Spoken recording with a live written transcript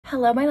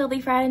Hello, my lovely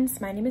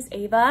friends. My name is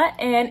Ava,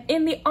 and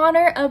in the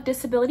honor of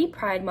Disability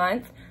Pride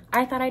Month,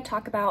 I thought I'd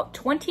talk about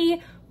 20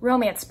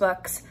 romance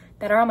books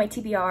that are on my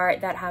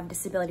TBR that have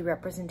disability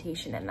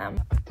representation in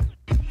them.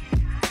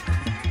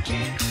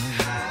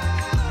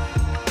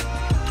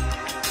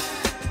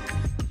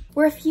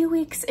 We're a few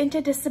weeks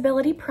into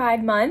Disability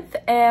Pride Month,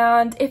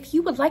 and if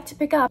you would like to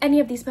pick up any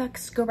of these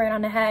books, go right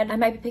on ahead. I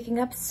might be picking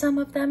up some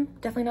of them,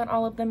 definitely not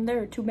all of them,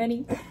 there are too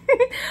many.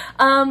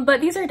 But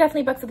these are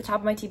definitely books at the top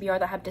of my TBR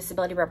that have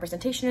disability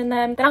representation in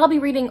them that I'll be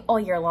reading all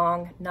year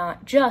long,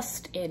 not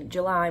just in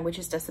July, which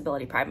is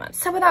Disability Pride Month.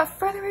 So without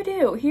further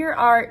ado, here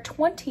are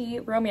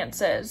 20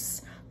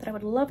 romances that I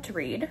would love to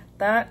read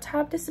that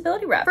have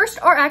disability rep.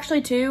 First are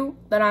actually two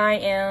that I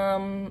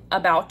am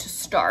about to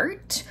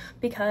start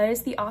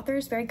because the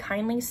authors very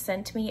kindly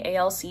sent me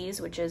ALCs,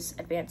 which is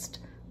advanced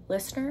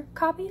listener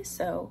copies,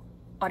 so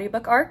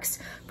audiobook arcs.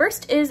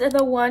 First is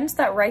The Ones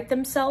That Write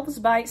Themselves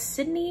by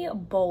Sydney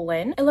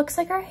Bolin. It looks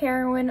like our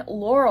heroine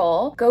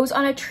Laurel goes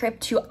on a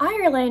trip to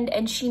Ireland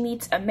and she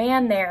meets a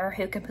man there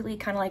who completely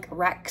kind of like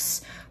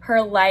wrecks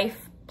her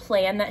life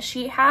plan that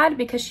she had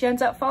because she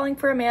ends up falling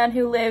for a man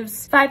who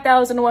lives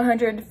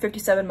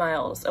 5,157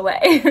 miles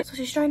away. So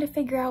she's trying to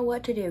figure out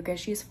what to do because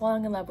she's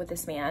falling in love with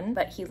this man,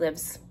 but he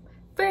lives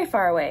very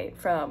far away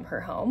from her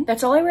home.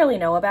 That's all I really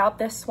know about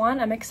this one.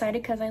 I'm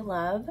excited because I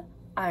love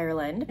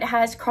Ireland. It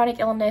has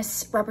chronic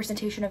illness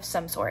representation of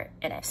some sort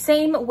in it.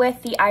 Same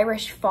with The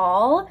Irish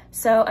Fall,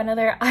 so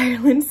another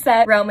Ireland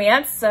set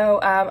romance. So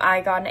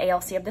I got an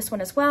ALC of this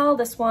one as well.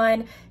 This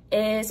one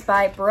is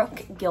by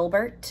Brooke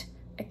Gilbert.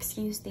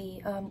 Excuse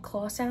the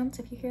claw sounds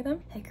if you hear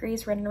them.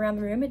 Hickory's running around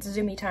the room. It's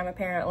zoomy time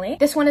apparently.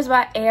 This one is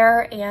about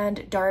Air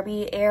and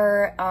Darby.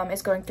 Air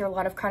is going through a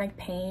lot of chronic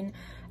pain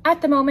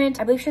at the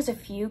moment. I believe she has a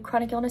few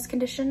chronic illness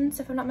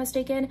conditions, if I'm not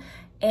mistaken.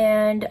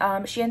 And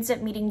she ends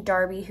up meeting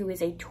Darby, who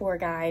is a tour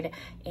guide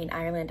in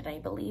Ireland. And I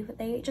believe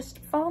they just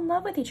fall in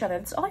love with each other.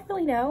 That's all I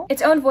really know.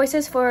 Its own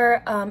voices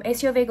for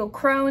aciovagal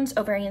Crohn's,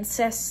 ovarian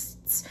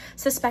cysts,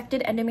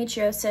 suspected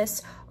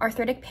endometriosis,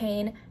 arthritic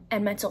pain,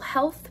 and mental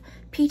health.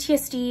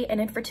 PTSD and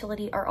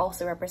infertility are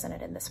also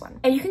represented in this one.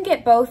 And you can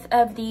get both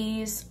of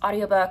these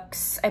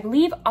audiobooks, I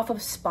believe, off of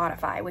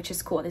Spotify, which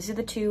is cool. These are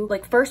the two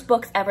first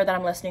books ever that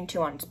I'm listening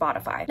to on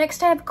Spotify.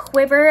 Next I have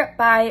Quiver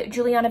by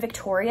Juliana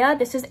Victoria.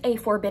 This is a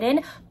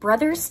Forbidden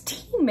Brothers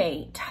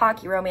teammate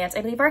hockey romance.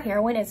 I believe our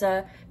heroine is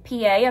a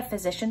PA, a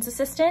physician's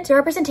assistant. The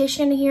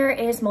representation here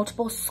is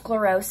multiple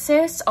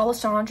sclerosis.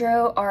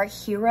 Alessandro, our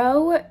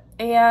hero,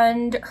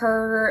 and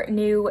her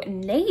new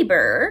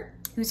neighbor,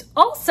 who's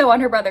also on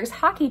her brother's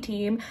hockey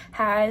team,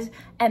 has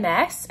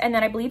MS. And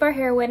then I believe our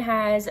heroine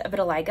has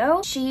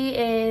vitiligo. She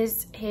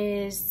is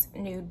his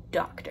new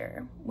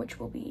doctor, which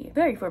will be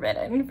very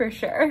forbidden for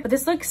sure. But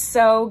this looks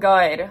so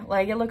good.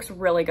 Like, it looks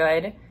really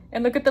good.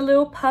 And look at the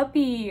little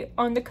puppy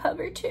on the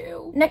cover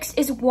too. Next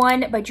is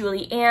One by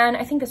Julie Ann.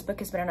 I think this book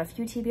has been on a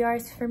few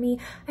TBRs for me.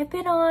 I've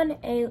been on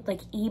a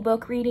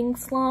ebook reading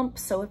slump,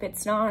 so if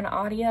it's not on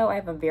audio, I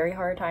have a very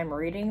hard time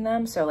reading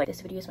them. So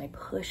this video is my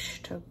push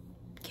to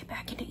get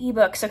back into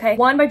ebooks. Okay,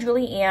 One by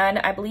Julie Ann.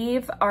 I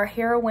believe our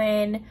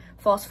heroine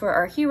falls for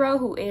our hero,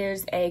 who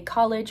is a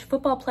college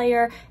football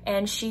player,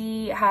 and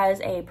she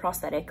has a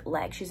prosthetic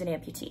leg. She's an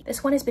amputee.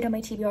 This one has been on my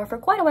TBR for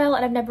quite a while,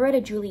 and I've never read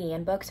a Julie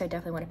Ann book, so I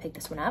definitely want to pick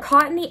this one up.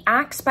 Caught in the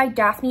Axe by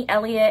Daphne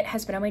Elliott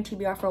has been on my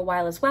TBR for a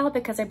while as well,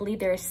 because I believe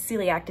there is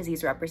celiac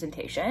disease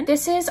representation.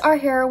 This is our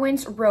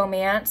heroine's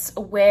romance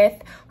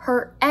with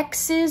her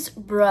ex's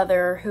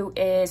brother, who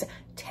is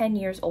 10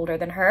 years older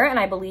than her, and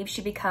I believe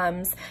she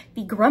becomes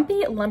the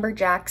grumpy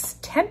lumberjack's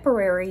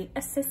temporary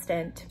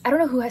assistant. I don't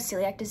know who has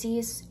celiac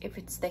disease, if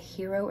it's the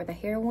hero or the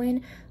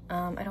heroine.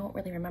 I don't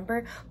really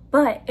remember,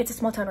 but it's a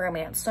small town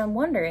romance, so I'm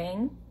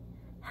wondering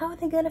how are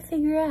they gonna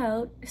figure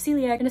out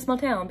celiac in a small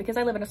town, because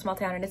I live in a small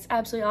town and it's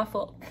absolutely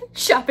awful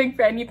shopping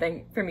for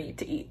anything for me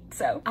to eat.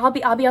 So I'll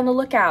be on the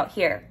lookout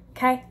here.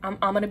 Okay, I'm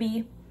gonna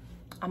be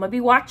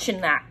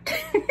watching that.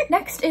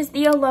 Next is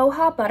The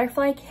Aloha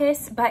Butterfly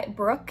Kiss by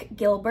Brooke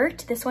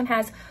Gilbert. This one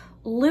has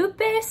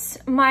lupus,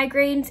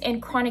 migraines,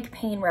 and chronic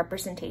pain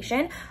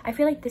representation. I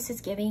feel like this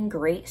is giving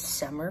great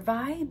summer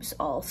vibes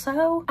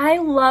also. I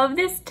love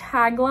this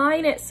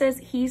tagline. It says,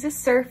 he's a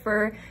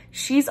surfer,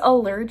 she's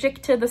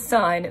allergic to the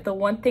sun. The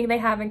one thing they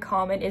have in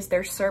common is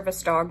their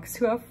service dogs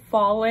who have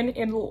fallen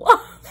in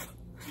love.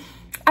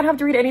 I don't have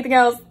to read anything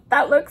else.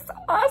 That looks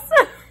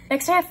awesome.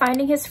 Next I have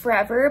Finding His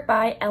Forever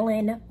by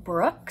Ellen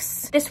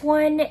Brooks. This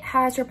one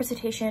has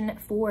representation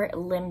for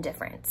limb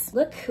difference.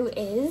 Look who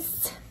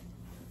is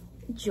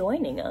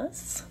joining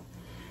us.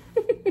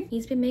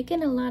 He's been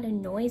making a lot of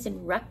noise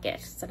and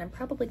ruckus that I'm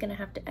probably gonna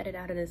have to edit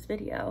out of this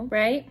video,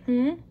 right?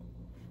 You're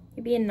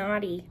being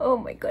naughty. Oh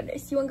my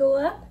goodness, you wanna go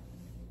up?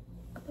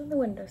 Up on the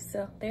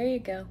windowsill, there you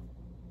go.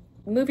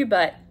 Move your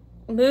butt,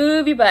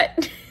 move your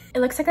butt. It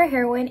looks like our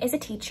heroine is a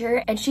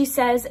teacher, and she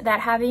says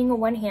that having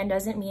one hand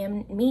doesn't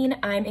mean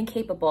I'm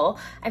incapable.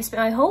 I've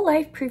spent my whole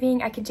life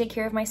proving I can take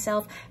care of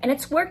myself, and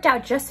it's worked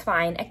out just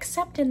fine,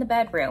 except in the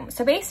bedroom.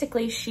 So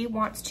basically, she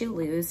wants to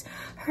lose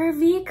her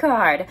V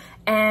card,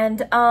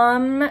 and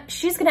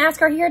she's gonna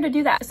ask our hero to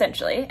do that,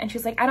 essentially. And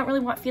she's like, I don't really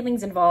want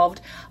feelings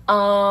involved.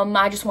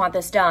 I just want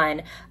this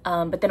done.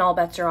 But then all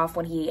bets are off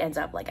when he ends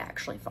up like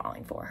actually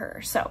falling for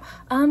her. So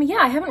yeah,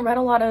 I haven't read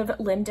a lot of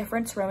limb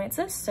difference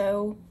romances,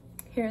 so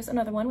here's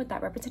another one with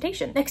that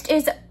representation. Next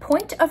is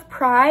Point of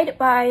Pride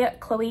by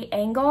Chloe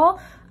Engel.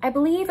 I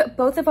believe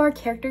both of our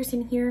characters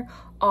in here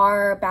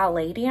are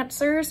ballet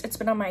dancers. It's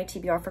been on my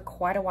TBR for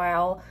quite a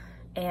while,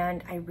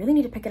 and I really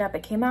need to pick it up.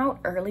 It came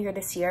out earlier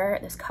this year.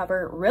 This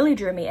cover really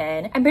drew me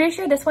in. I'm pretty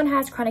sure this one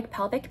has chronic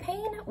pelvic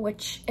pain,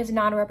 which is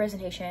not a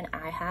representation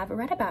I have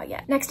read about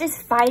yet. Next is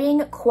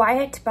Fighting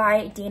Quiet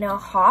by Dina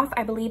Hoff.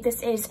 I believe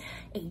this is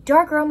a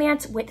dark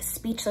romance with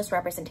speechless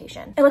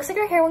representation. It looks like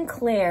our heroine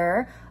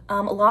Claire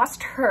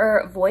lost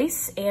her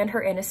voice and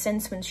her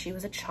innocence when she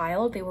was a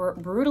child. They were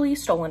brutally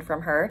stolen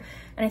from her,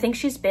 and I think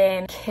she's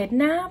been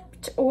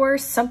kidnapped or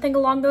something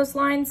along those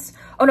lines.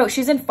 Oh no,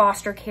 she's in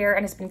foster care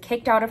and has been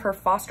kicked out of her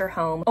foster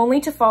home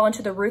only to fall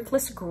into the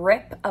ruthless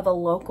grip of a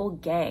local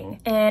gang.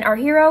 And our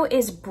hero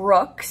is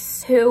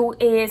Brooks, who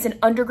is an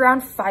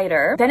underground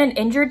fighter. Then an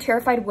injured,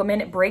 terrified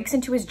woman breaks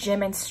into his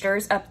gym and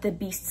stirs up the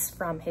beasts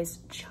from his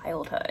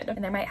childhood.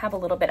 And they might have a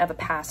little bit of a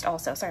past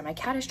also. Sorry, my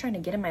cat is trying to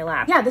get in my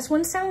lap. Yeah, this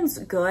one sounds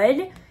good.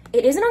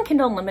 It isn't on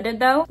Kindle Unlimited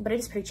though, but it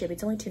is pretty cheap.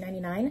 It's only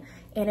 $2.99,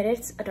 and it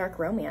is a dark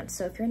romance.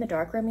 So if you're in the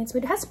dark romance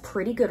mood, it has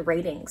pretty good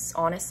ratings,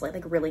 honestly,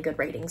 like really good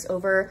ratings.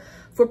 Over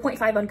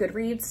 4.5 on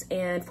Goodreads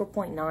and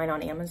 4.9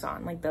 on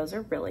Amazon. Like those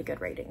are really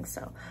good ratings,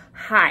 so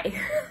hi.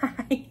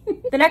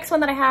 The next one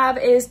that I have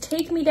is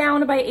Take Me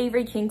Down by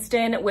Avery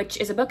Kingston, which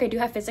is a book I do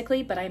have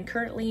physically, but I'm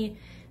currently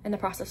in the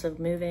process of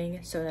moving,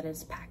 so that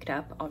is packed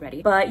up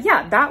already. But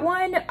yeah, that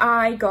one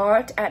I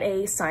got at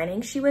a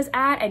signing she was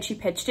at, and she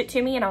pitched it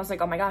to me, and I was like,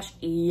 oh my gosh,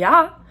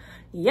 yeah,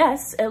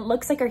 yes. It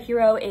looks like our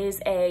hero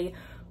is a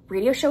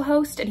radio show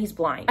host, and he's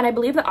blind. And I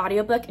believe the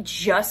audiobook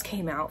just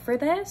came out for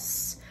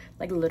this,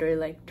 like literally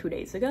like 2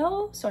 days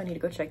ago, so I need to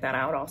go check that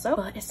out also.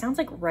 But it sounds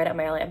like right up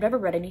my alley. I've never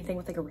read anything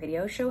with like a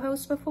radio show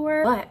host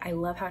before, but I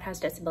love how it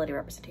has disability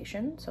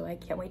representation, so I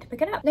can't wait to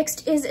pick it up.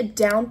 Next is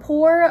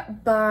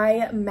Downpour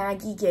by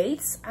Maggie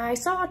Gates. I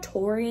saw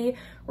Tori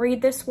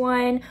read this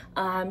one.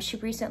 She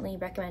recently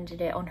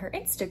recommended it on her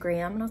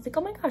Instagram, and I was like,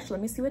 oh my gosh,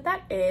 let me see what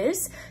that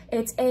is.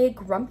 It's a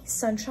grumpy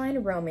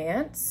sunshine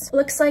romance.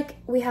 Looks like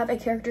we have a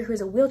character who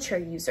is a wheelchair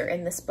user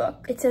in this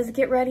book. It says,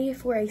 get ready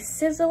for a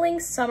sizzling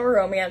summer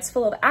romance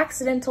full of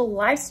accidental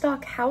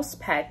livestock house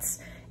pets,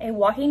 a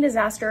walking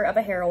disaster of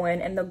a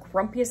heroine, and the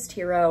grumpiest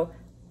hero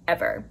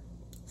ever.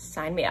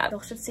 Sign me up.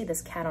 You should see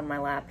this cat on my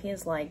lap. He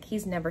is like,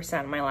 he's never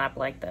sat on my lap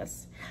like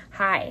this.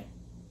 Hi,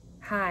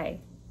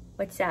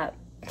 what's up?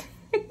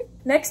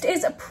 Next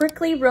is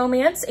Prickly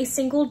Romance, a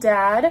single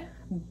dad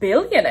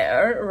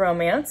billionaire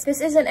romance. This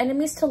is an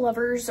enemies to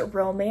lovers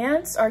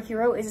romance. Our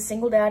hero is a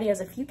single dad. He has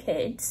a few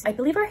kids. I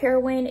believe our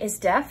heroine is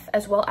deaf,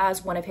 as well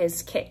as one of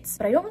his kids,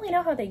 but I don't really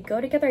know how they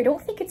go together. I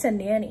don't think it's a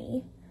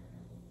nanny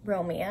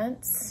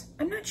romance.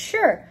 I'm not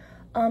sure.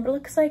 But it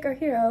looks like our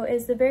hero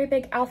is the very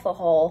big alpha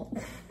hole.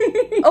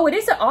 Oh, it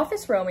is an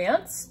office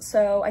romance,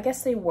 so I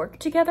guess they work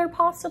together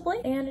possibly,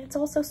 and it's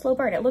also slow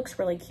burn. It looks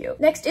really cute.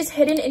 Next is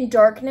Hidden in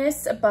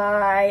Darkness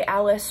by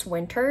Alice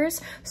Winters.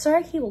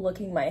 Sorry, he was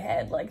looking my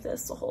head like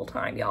this the whole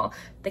time, y'all.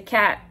 The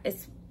cat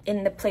is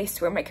in the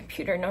place where my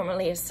computer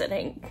normally is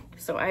sitting,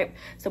 so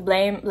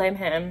blame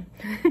him.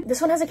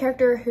 This one has a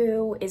character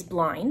who is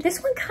blind.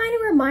 This one kind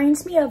of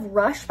reminds me of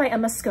Rush by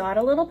Emma Scott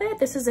a little bit.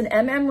 This is an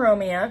MM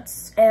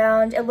romance,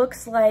 and it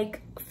looks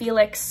like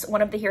Felix,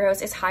 one of the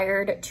heroes, is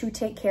hired to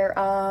take care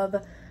of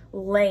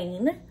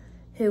Lane,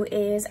 who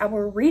is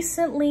our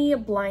recently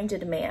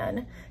blinded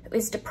man, who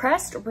is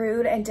depressed,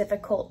 rude, and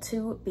difficult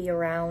to be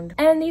around.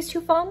 And these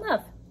two fall in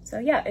love. So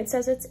yeah, it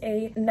says it's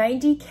a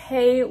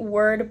 90K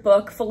word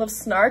book full of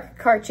snark,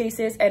 car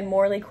chases, and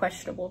morally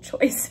questionable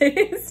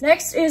choices.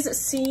 Next is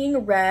Seeing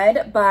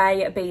Red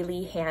by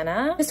Bailey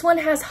Hanna. This one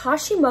has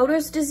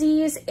Hashimoto's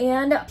disease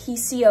and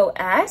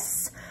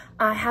PCOS.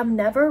 I have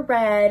never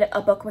read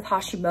a book with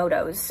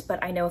Hashimoto's,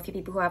 but I know a few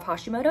people who have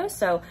Hashimoto's,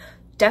 so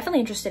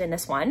definitely interested in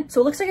this one.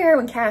 So it looks like our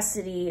heroine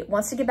Cassidy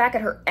wants to get back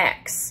at her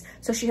ex.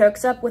 So she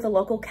hooks up with a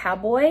local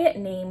cowboy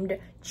named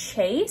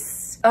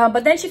Chase.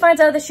 But then she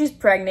finds out that she's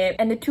pregnant,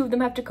 and the two of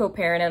them have to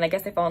co-parent, and I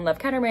guess they fall in love.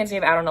 Kind of reminds me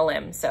of Out on a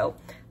Limb, so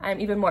I'm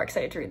even more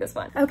excited to read this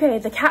one. Okay,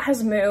 the cat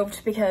has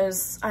moved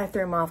because I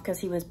threw him off because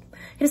he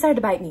decided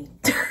to bite me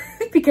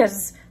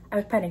because I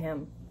was petting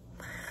him.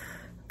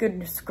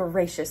 Goodness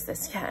gracious,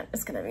 this cat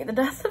is gonna be the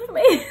death of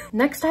me.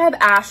 Next I have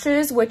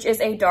Ashes, which is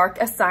a dark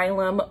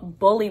asylum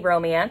bully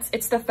romance.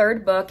 It's the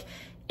third book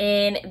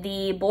in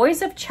the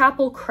Boys of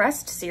Chapel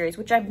Crest series,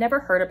 which I've never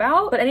heard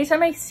about, but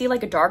anytime I see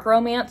like a dark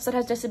romance that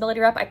has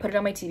disability rep, I put it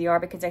on my TBR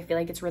because I feel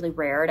like it's really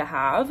rare to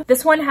have.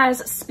 This one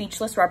has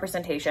speechless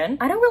representation.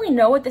 I don't really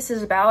know what this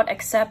is about,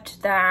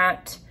 except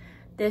that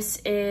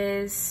This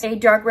is a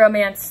dark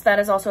romance that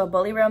is also a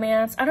bully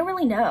romance. I don't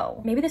really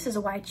know. Maybe this is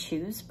a Why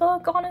Choose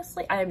book,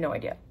 honestly. I have no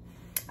idea.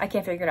 I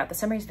can't figure it out. The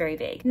summary is very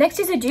vague. Next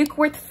is A Duke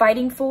Worth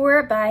Fighting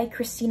For by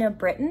Christina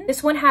Britton.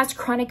 This one has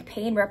chronic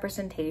pain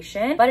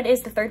representation, but it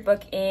is the third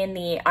book in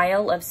the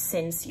Isle of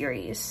Sin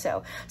series.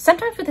 So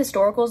sometimes with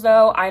historicals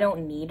though, I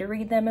don't need to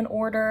read them in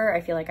order. I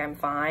feel like I'm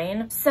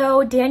fine.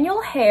 So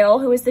Daniel Hale,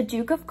 who is the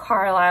Duke of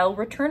Carlisle,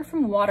 returned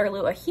from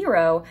Waterloo a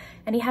hero,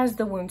 and he has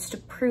the wounds to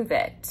prove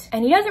it.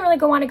 And he doesn't really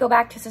want to go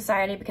back to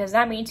society because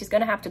that means he's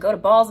gonna have to go to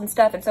balls and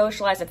stuff and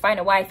socialize and find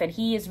a wife, and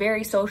he is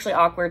very socially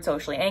awkward,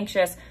 socially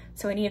anxious.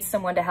 So he needs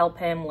someone to help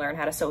him learn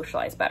how to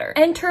socialize better.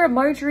 Enter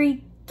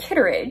Marjorie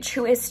Kitteridge,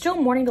 who is still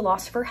mourning the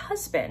loss of her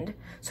husband.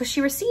 So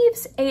she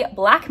receives a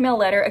blackmail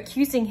letter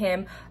accusing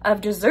him of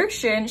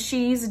desertion.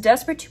 She's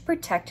desperate to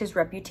protect his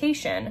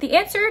reputation. The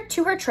answer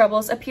to her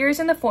troubles appears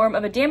in the form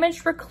of a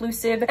damaged,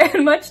 reclusive,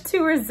 and much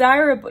too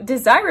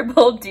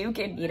desirable Duke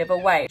in need of a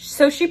wife.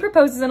 So she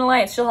proposes an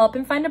alliance. She'll help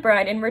him find a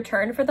bride in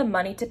return for the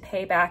money to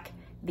pay back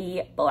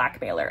the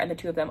blackmailer, and the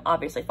two of them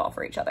obviously fall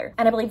for each other.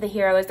 And I believe the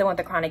hero is the one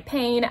with the chronic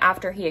pain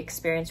after he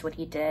experienced what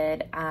he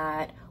did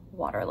at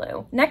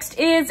Waterloo. Next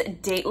is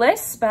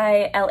Dateless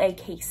by L.A.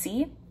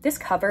 Casey. This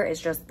cover is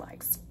just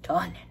like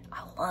stunning.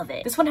 I love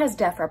it. This one has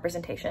deaf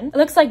representation. It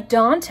looks like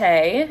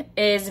Dante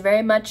is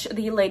very much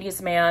the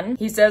ladies' man.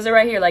 He says it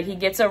right here, like he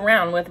gets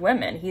around with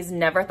women. He's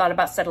never thought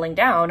about settling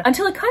down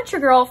until a country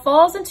girl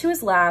falls into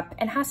his lap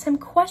and has him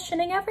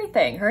questioning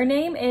everything. Her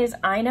name is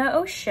Ina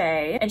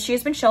O'Shea, and she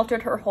has been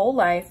sheltered her whole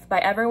life by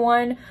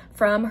everyone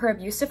from her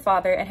abusive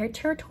father and her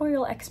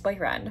territorial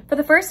ex-boyfriend. For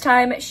the first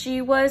time, she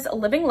was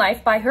living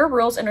life by her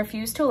rules and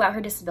refused to allow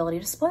her disability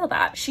to spoil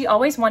that. She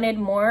always wanted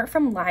more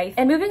from life,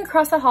 and moving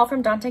across the hall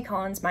from Dante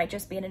Collins might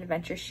just be an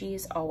adventure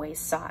she's always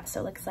sought.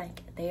 So it looks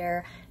like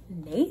they're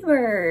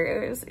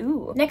neighbors.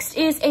 Ooh. Next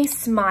is A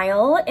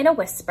Smile in a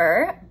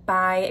Whisper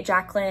by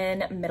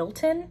Jacqueline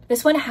Middleton.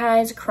 This one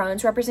has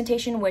Crohn's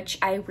representation, which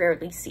I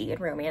rarely see in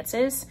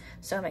romances,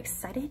 so I'm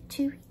excited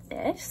to read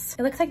this.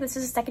 It looks like this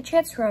is a second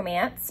chance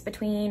romance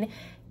between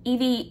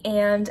Evie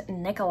and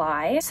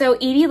Nikolai. So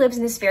Evie lives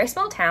in this very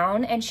small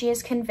town, and she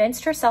has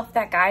convinced herself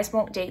that guys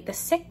won't date the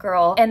sick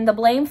girl, and the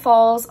blame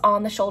falls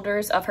on the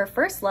shoulders of her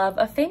first love,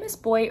 a famous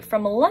boy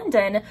from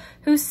London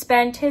who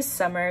spent his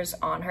summers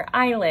on her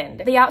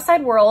island. The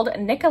outside world,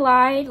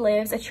 Nikolai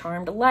lives a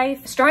charmed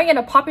life. Starring in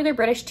a popular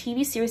British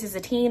TV series as a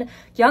teen,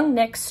 young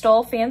Nick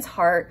stole fans'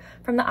 heart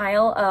from the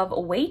Isle of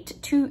Wight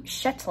to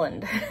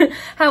Shetland.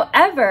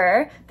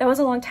 However, that was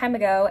a long time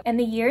ago, and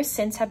the years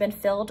since have been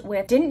filled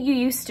with didn't you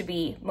used to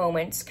be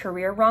moments,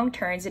 career wrong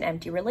turns, and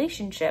empty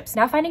relationships.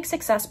 Now finding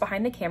success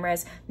behind the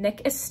cameras,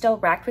 Nick is still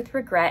racked with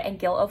regret and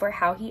guilt over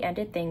how he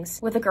ended things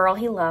with a girl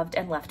he loved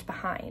and left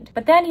behind.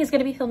 But then he's going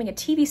to be filming a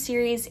TV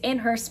series in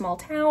her small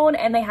town,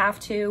 and they have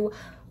to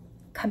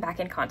come back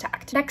in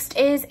contact. Next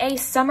is A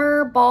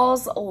Summer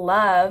Ball's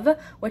Love,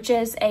 which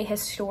is a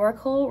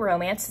historical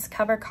romance. This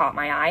cover caught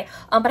my eye,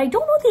 but I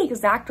don't know the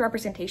exact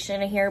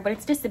representation in here, but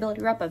it's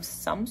disability rep of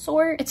some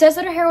sort. It says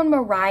that our heroine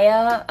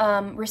Mariah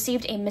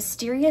received a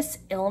mysterious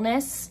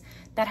illness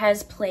that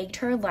has plagued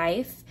her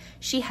life.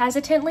 She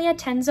hesitantly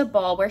attends a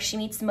ball where she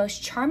meets the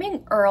most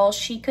charming earl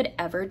she could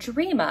ever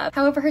dream of.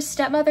 However, her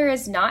stepmother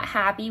is not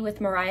happy with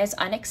Mariah's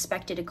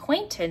unexpected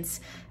acquaintance,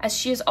 as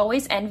she has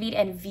always envied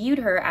and viewed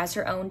her as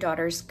her own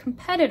daughter's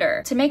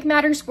competitor. To make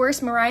matters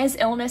worse, Mariah's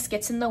illness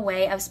gets in the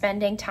way of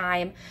spending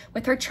time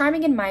with her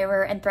charming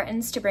admirer and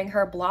threatens to bring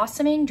her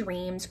blossoming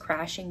dreams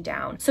crashing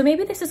down. So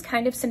maybe this is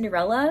kind of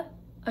Cinderella,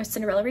 a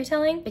Cinderella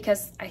retelling,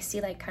 because I see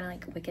like kind of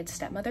like wicked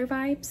stepmother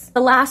vibes.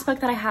 The last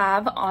book that I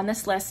have on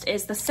this list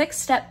is The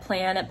 6-Step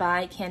Plan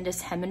by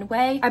Candace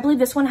Hemingway. I believe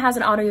this one has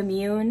an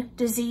autoimmune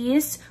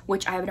disease,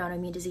 which I have an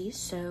autoimmune disease,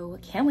 so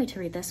can't wait to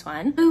read this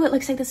one. Ooh, it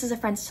looks like this is a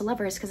Friends to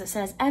Lovers because it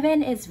says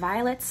Evan is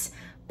Violet's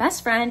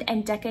best friend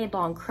and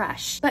decade-long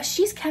crush, but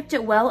she's kept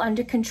it well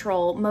under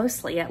control,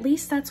 mostly. At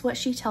least that's what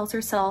she tells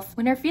herself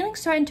when her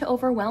feelings threaten to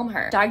overwhelm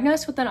her.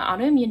 Diagnosed with an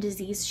autoimmune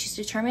disease, she's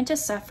determined to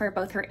suffer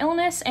both her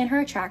illness and her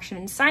attraction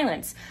in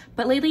silence,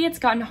 but lately it's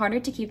gotten harder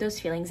to keep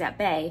those feelings at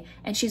bay,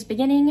 and she's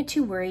beginning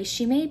to worry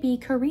she may be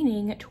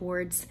careening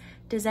towards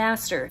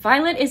disaster.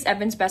 Violet is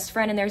Evan's best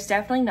friend, and there's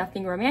definitely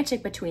nothing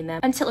romantic between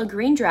them until a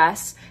green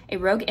dress, a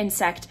rogue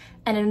insect,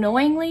 and an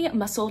annoyingly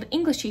muscled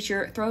English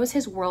teacher throws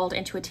his world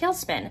into a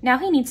tailspin. Now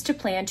he needs to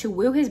plan to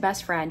woo his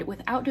best friend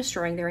without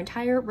destroying their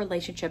entire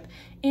relationship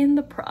in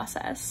the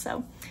process.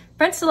 So,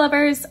 Friends to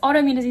Lovers,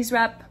 autoimmune disease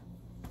rep.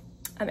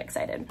 I'm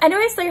excited.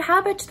 Anyways, there you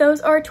have it. Those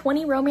are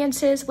 20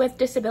 romances with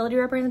disability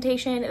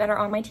representation that are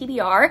on my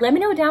TBR. Let me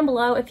know down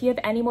below if you have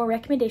any more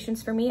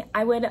recommendations for me.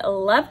 I would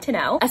love to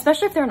know,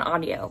 especially if they're on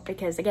audio,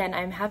 because again,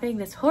 I'm having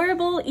this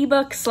horrible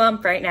ebook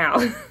slump right now.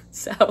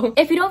 So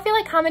if you don't feel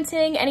like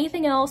commenting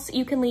anything else,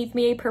 you can leave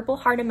me a purple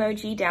heart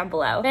emoji down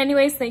below. But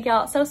anyways, thank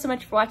y'all so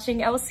much for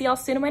watching. I will see y'all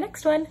soon in my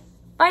next one.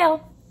 Bye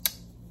y'all.